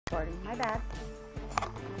recording. My bad.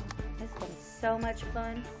 This has been so much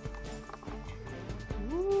fun.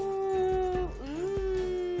 Ooh,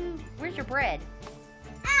 ooh. Where's your bread?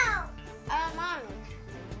 Ow! Mom.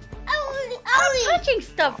 Oh, touching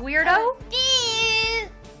stuff, weirdo.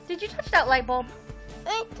 Did you touch that light bulb?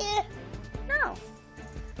 No.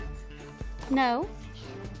 No.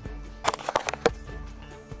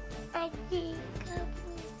 I did.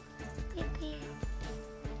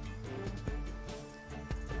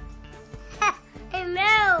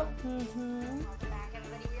 Hello. Mm-hmm. Welcome back,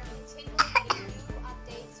 everybody. We are continuing with new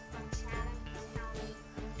updates from Chatham County,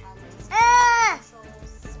 which is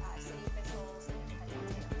officials, city officials, and everybody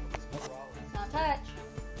else there. Not touch.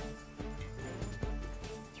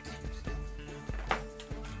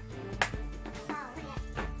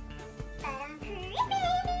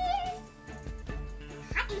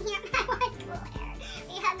 Hot in here. I want cool air.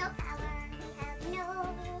 We have no power. We have no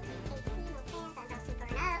AC, no fans. I'm about to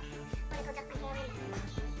burn up. I'm gonna go duck my hair in.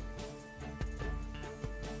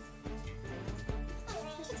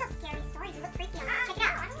 Anyway, you should tell scary stories. You look freaky on that. Check it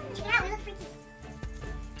out. Check it out. We look freaky.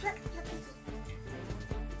 Look, you look freaky.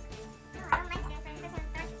 No, I don't like scary stories. This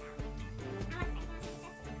one's dark now. I want scary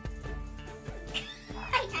stories.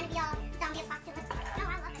 Are you trying to be all zombie apocalyptic? No,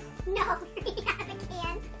 I love it. No, we have a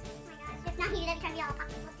can. Oh my gosh, it's not needed every time you all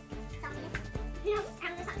apocalyptic zombies. No,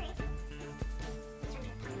 I'm just hungry. He's trying to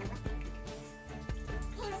be apocalyptic.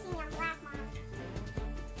 Hey, listen, I'm black, Mom.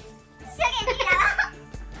 Sugar, you know.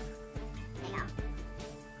 There you go.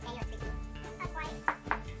 And you're freaky. That's white.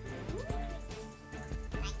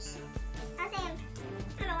 Nice. I was saying,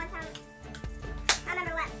 I remember one time, I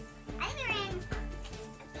remember what? I think we were in a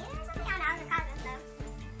theater or something. I don't know, I was in college and stuff.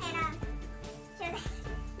 And, she was like,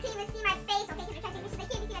 you can't even see my face, okay, because we're trying to take pictures. I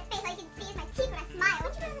can't even see my face, all you can see is my teeth when I smile.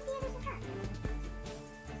 When'd you go to the theaters with her?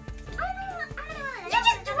 I don't know. You're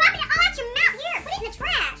just dropping it all out your mouth. Here, put it in the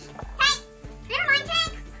trash. Hey, never mind,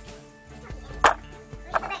 Tank.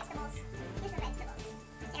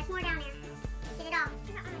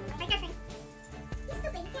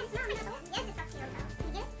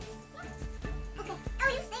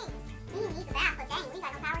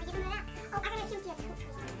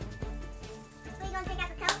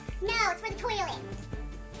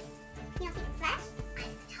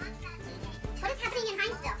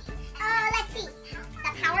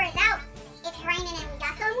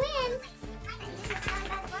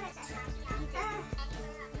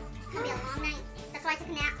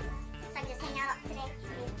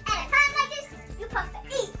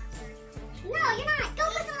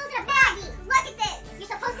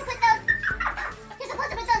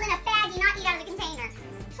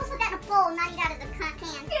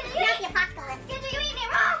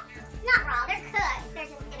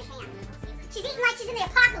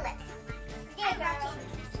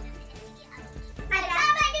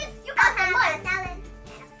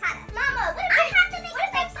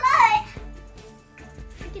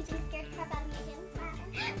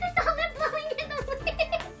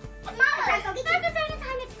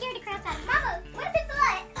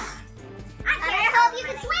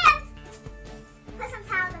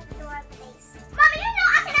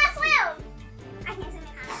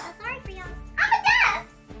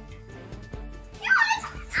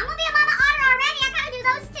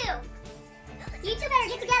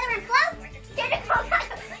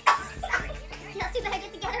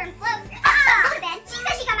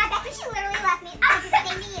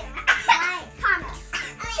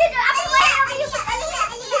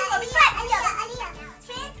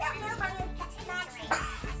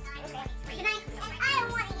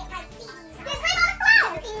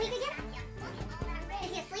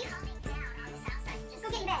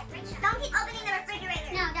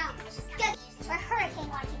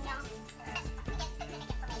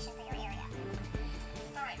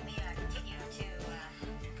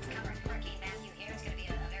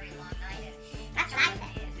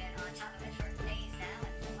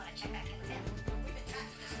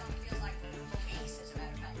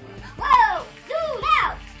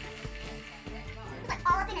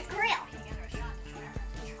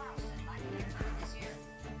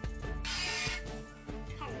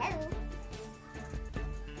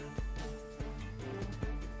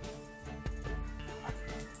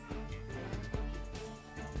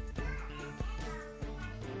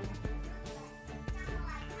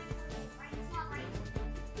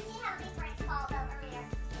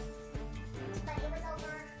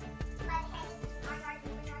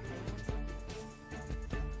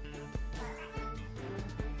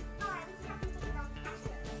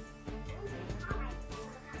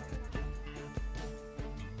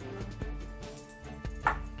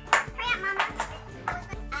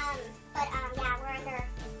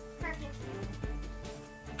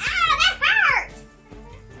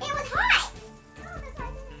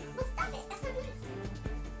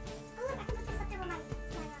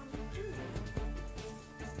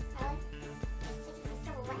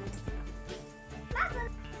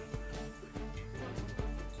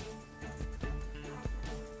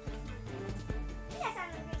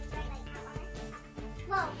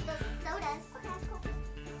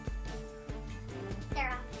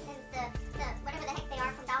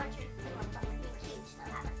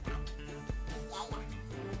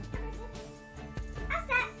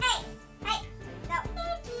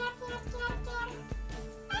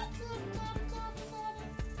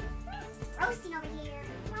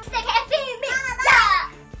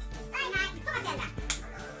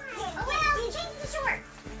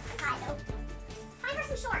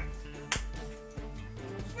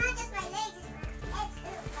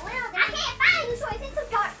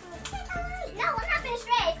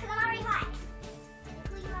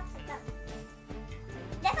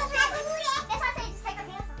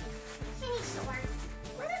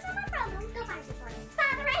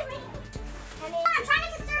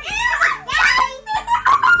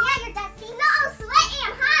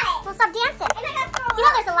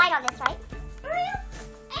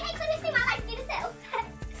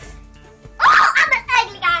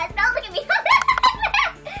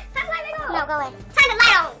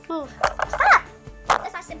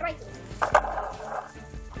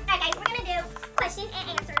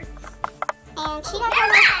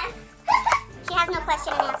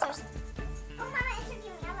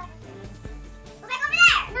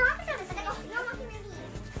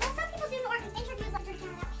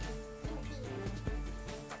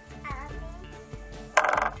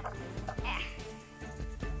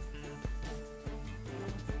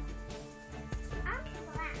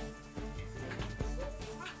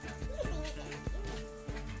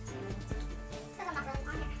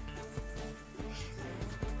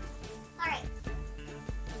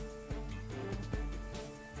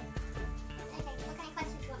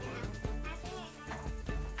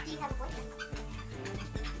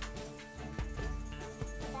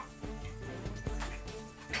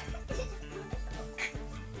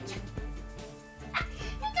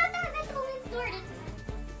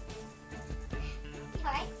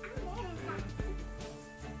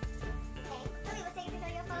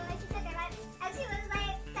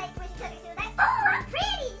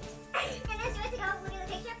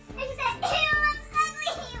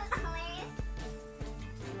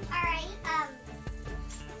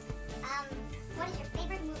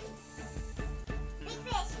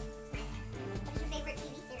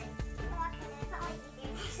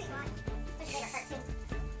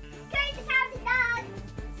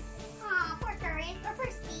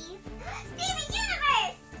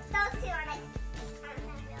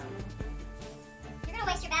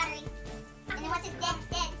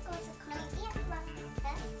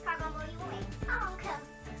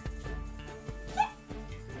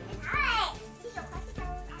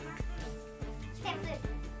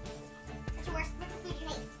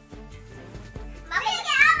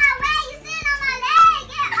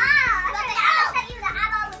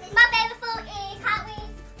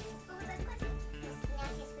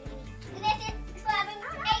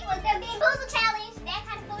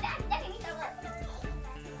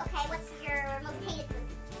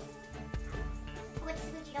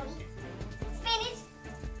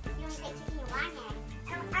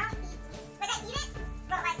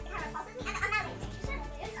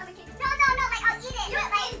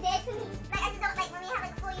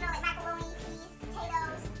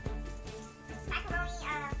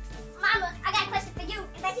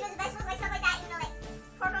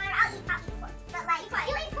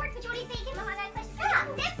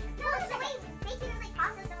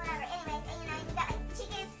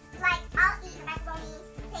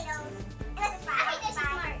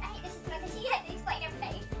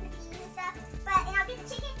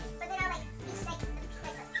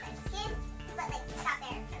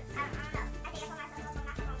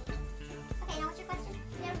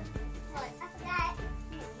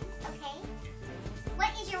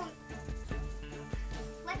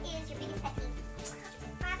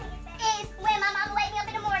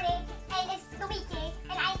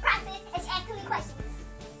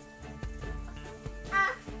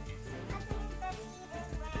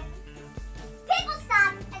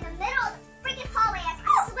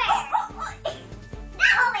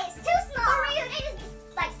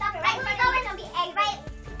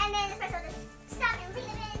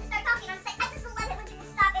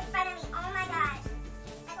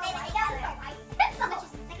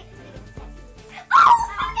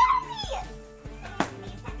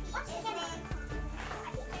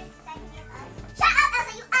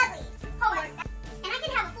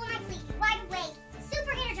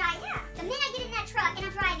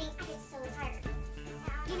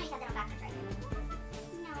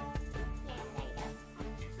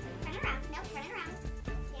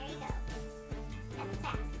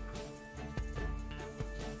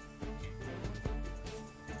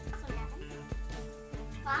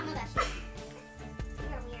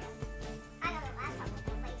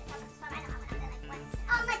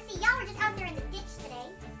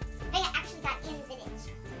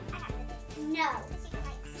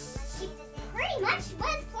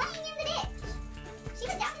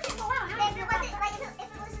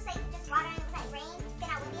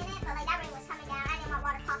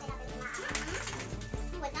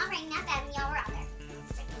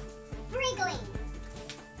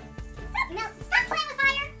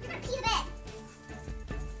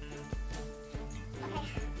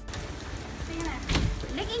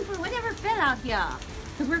 fell out here.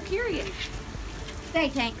 Because we're curious. Stay,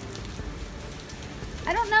 Tank.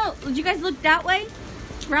 I don't know. Did you guys look that way?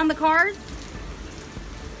 Around the cars?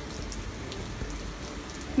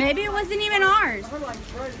 Maybe it wasn't even ours.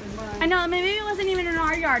 I know, maybe it wasn't even in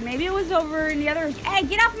our yard. Maybe it was over in the other. Hey,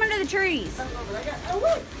 get out from under the trees.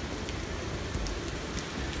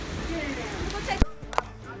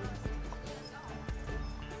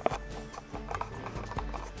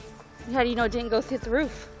 How do you know it didn't go through the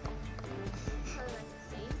roof?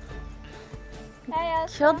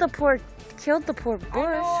 Killed the poor bush. I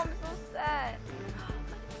know, I'm so sad.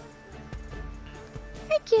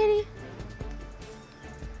 Hey, kitty.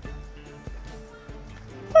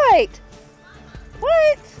 What?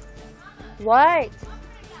 What? What?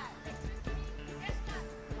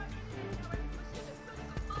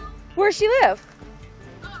 Where's she live?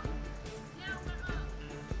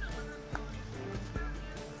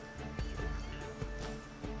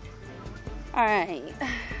 All right.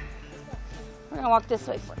 We're gonna walk this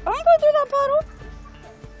way first. I'm going through that puddle.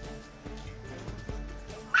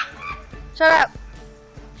 Shut up.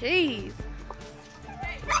 Jeez.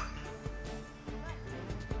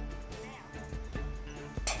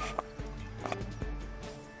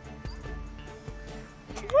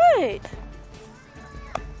 What?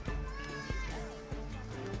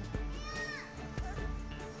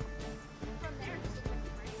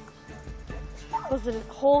 Was it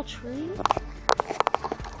a whole tree?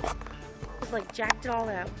 It's like jacked it all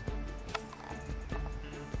out.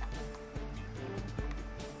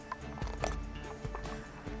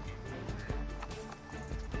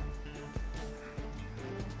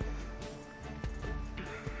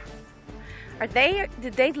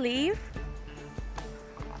 Did they leave?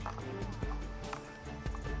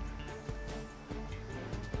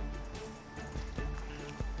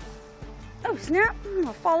 Oh snap, I'm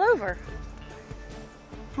gonna fall over.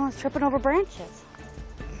 I was tripping over branches.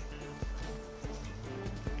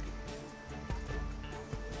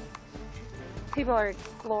 People are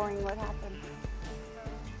exploring what happened.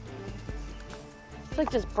 It's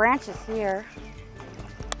like just branches here.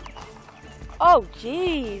 Oh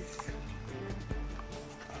jeez.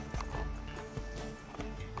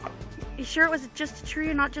 You sure it was just a tree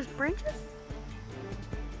and not just branches?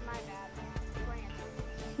 My bad. Branches.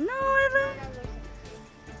 No, I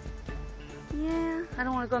don't. Yeah, I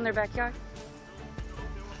don't want to go in their backyard.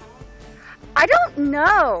 I don't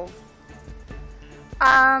know.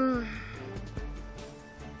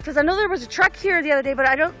 Because I know there was a truck here the other day, but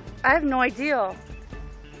I have no idea.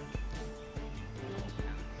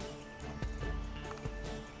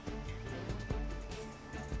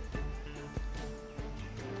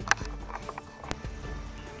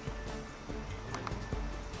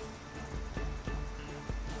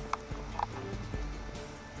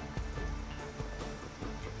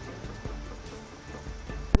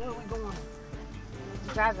 Where are we going?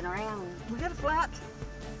 Driving around. We got a flat.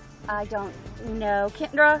 I don't know.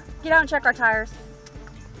 Kendra, get out and check our tires.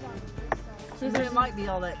 It might be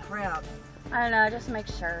all that crap. I don't know, just make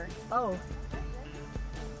sure. Oh,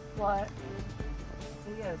 What?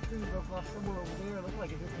 they got a tree broke off somewhere over there. It looked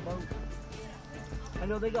like it hit the boat. I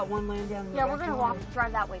know they got one laying down in the Yeah, we're gonna backyard.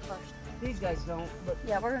 drive that way first. These guys don't, but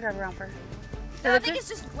Yeah, we're gonna drive around first. No, I think it's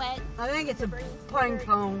just wet. I think it's a pine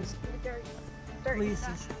cones. Dirt.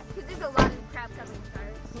 Fleeces. Because there's a lot of crap coming to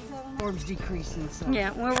tires. Storm's decreasing, so.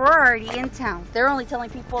 Yeah, we're already in town. They're only telling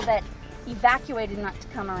people that evacuated not to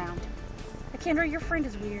come around. Kendra, your friend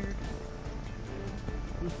is weird.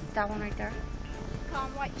 That one right there. Call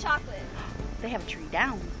 'em white chocolate. They have a tree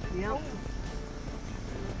down. Yep.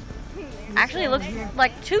 Actually, it looks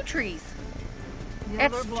like two trees. Yeah,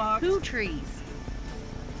 It's they're blocked. two trees.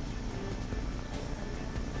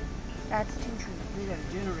 That's two trees. They got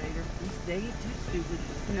a generator. They ain't too stupid.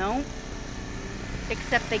 No.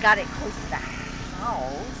 Except they got it close to the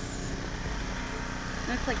house.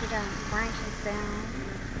 Looks like they got branches down.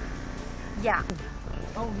 Yeah.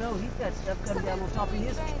 Oh no, he's got stuff coming down on top of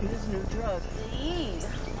his new truck. Gee.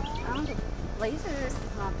 I don't think laser's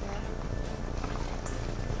not there.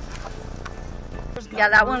 Yeah,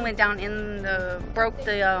 that one went down in the, broke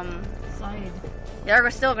the, Side. yeah, we're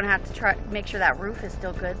still gonna have to try, make sure that roof is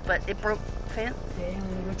still good, but it broke fence. Damn,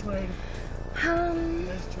 which way?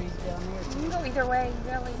 There's trees down there You can too. go either way,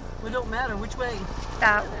 really. Well, it don't matter which way.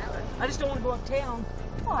 That, I just don't want to go uptown.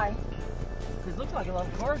 why? Because it looks like a lot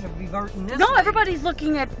of cars are reverting this No, way. everybody's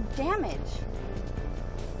looking at damage.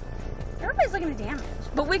 Everybody's looking at damage.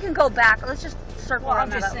 But we can go back. Let's just circle Well,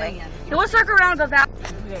 around I'm just that way. saying. Yeah, we'll circle around and go back.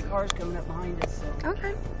 We got cars coming up behind us, so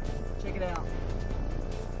Okay. check it out.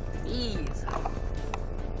 Ease.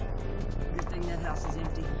 Just thing that house is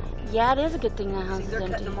empty. Yeah, it is a good thing that house See, is they're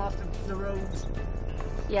empty. cutting them off the roads.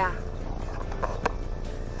 Yeah.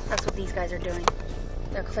 That's what these guys are doing.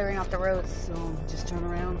 They're clearing off the roads. So just turn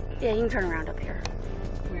around. Yeah, you can turn around up here.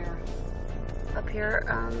 Where? Up here,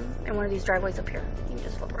 in one of these driveways up here. You can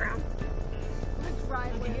just flip around.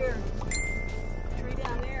 Look at here. Tree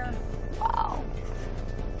down there. Wow.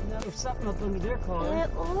 Now there's something up under their car.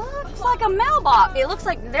 It looks like a mailbox. It looks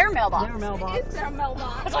like their mailbox. Their mailbox. Is there a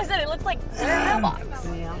mailbox? That's why I said it looks like their mailbox.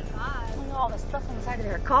 Yeah. Look at all the stuff on the side of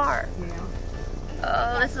their car. Yeah.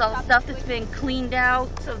 Oh, this is all the stuff that's been cleaned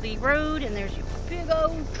out of the road, and there's your big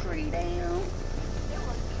old tree down.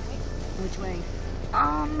 Which way?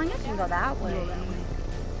 I guess you can go that way. Go that way.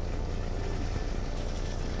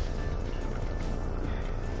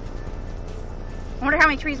 I wonder how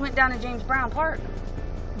many trees went down in James Brown Park.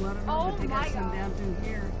 Well, I don't know, Oh but they got my some God. down through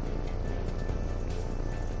here.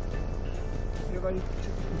 Everybody,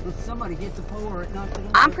 somebody hit the pole or it knocked it over.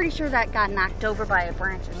 I'm pretty sure that got knocked over by a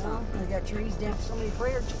branch or Well, something. they got trees down. So many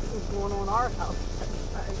prayer trees going on our house.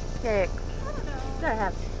 Heck, you gotta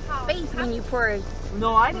have faith when you pray.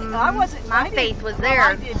 No, I didn't. I wasn't. My I didn't- faith was well, there.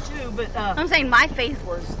 I did too, but I'm saying my faith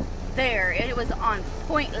was there. It was on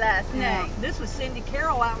point last night. this was Cindy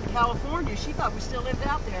Carroll out in California. She thought we still lived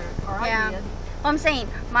out there, or Yeah. I did. I'm saying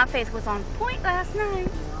my faith was on point last night.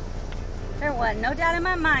 There wasn't no doubt in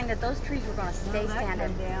my mind that those trees were gonna stay Well, that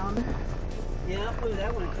standing. come down. Yeah, ooh,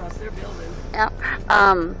 that went across their building. Yep.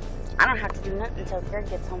 I don't have to do nothing until Greg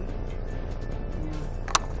gets home.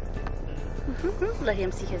 Let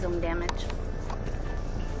him see his own damage.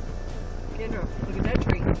 Kendra, look at that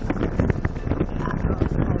tree. Oh,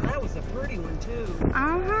 that was a pretty one too.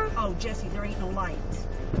 Uh-huh. Oh, Jesse, there ain't no lights.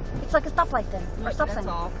 It's like a stoplight then. Or Look, stop that's sign.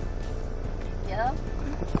 all. Yeah.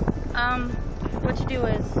 What you do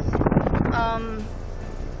is, I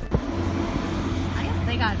guess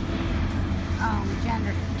they got,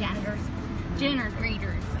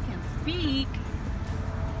 generators. I can't speak.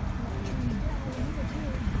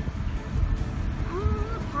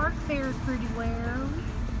 The park fares pretty well.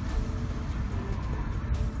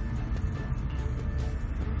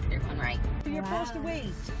 There's one right. You're supposed to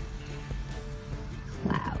wait.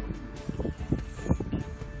 Cloud.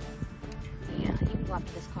 Yeah, you can go up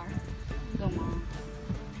to this car. Go, Mom.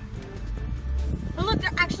 Oh, look,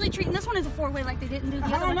 they're actually treating this one as a four-way like they didn't do the I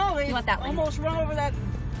other don't one. know. They You want that one? almost run over that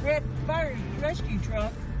red fire rescue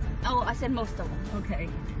truck. Oh, I said most of them. Okay.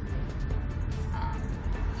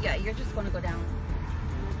 Yeah, you're just going to go down.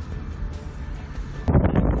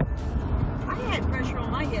 I had pressure on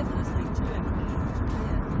my head last night too.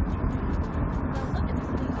 Look, it's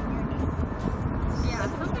sitting on your head. Yeah,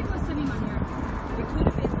 something was sitting on your head. It could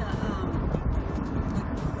have been the like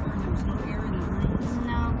where there was no air in the rooms.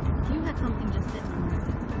 No, you had something just sitting on your head.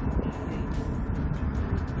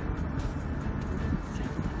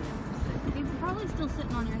 It's probably still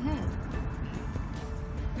sitting on your head.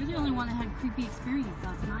 You're the only one that had creepy experience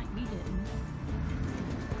last night. We didn't.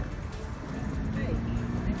 Hey,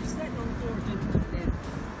 they were sitting on the floor just like that.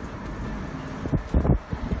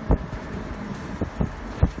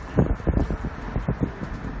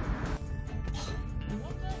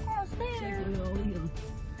 Across there. Shaking it all in.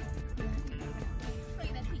 Look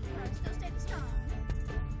at that peak car, still standing strong.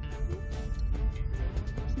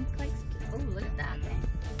 Oh, look at that thing.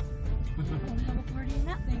 We're gonna have a party in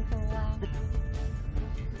that thing for a while.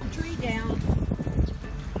 Tree down.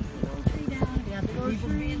 Big old tree down. Yeah, big old People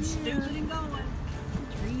tree being here. stupid and going.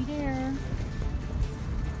 Tree there.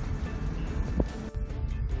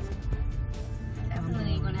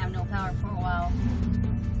 Definitely ain't gonna have no power for a while.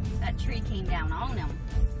 That tree came down on him.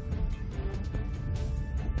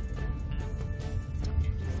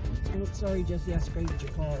 I'm sorry, Jesse, I scraped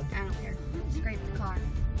your car. I don't care. Scrape the car.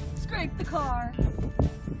 Scrape the car.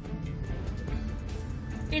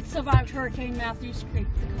 It survived Hurricane Matthew. Scrape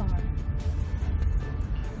the car.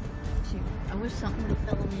 Shoot. I wish something would have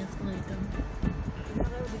fell on the escalator. Well,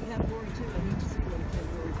 that was a category 2. I need to see what a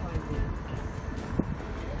category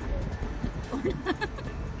 5 is.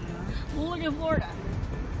 We'll look at Florida.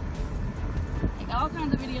 I got all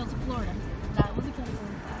kinds of videos of Florida. That was a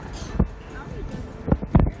category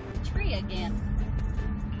 5. Tree again.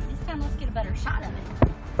 This time let's get a better shot of it.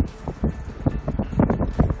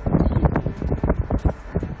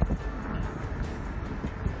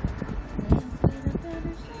 Let's get a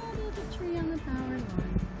better shot of the tree on the power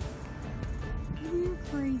line. You're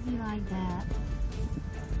crazy like that.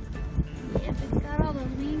 If it's got all those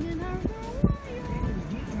wings and power wire. There's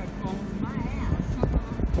a Jeep truck falling in my ass.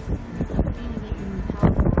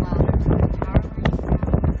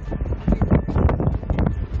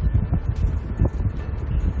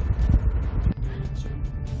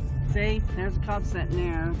 cop sitting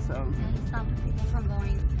there, so. And he's stopping people from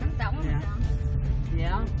going. That one Yeah. was down.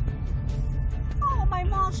 Yeah. Oh, my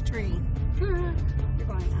moss tree. You're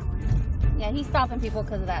going that way. Yeah, he's stopping people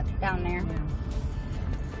because of that down there.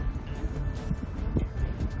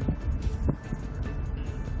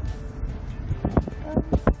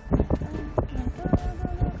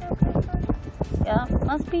 Yeah,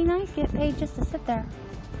 must be nice. Get paid just to sit there.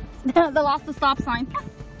 They lost the stop sign.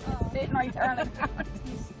 Sitting right there on the ground.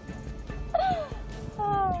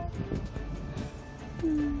 Oh.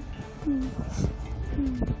 And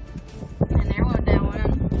there went that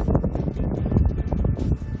one.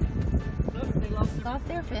 Look, they Lost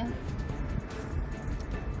their fence.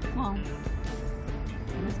 Well,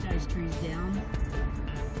 this guy's tree's down.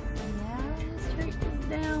 yeah, his tree is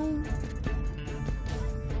down.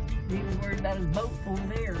 He was worried about his boat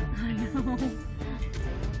over there. I know.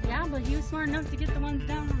 Yeah, but he was smart enough to get the ones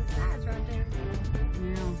down on the sides right there.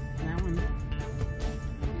 Yeah, that one.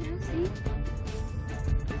 Yeah, see?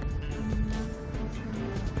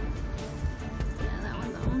 Yeah, that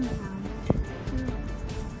one's on down.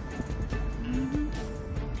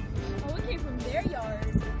 Oh, it came from their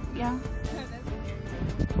yard. Yeah.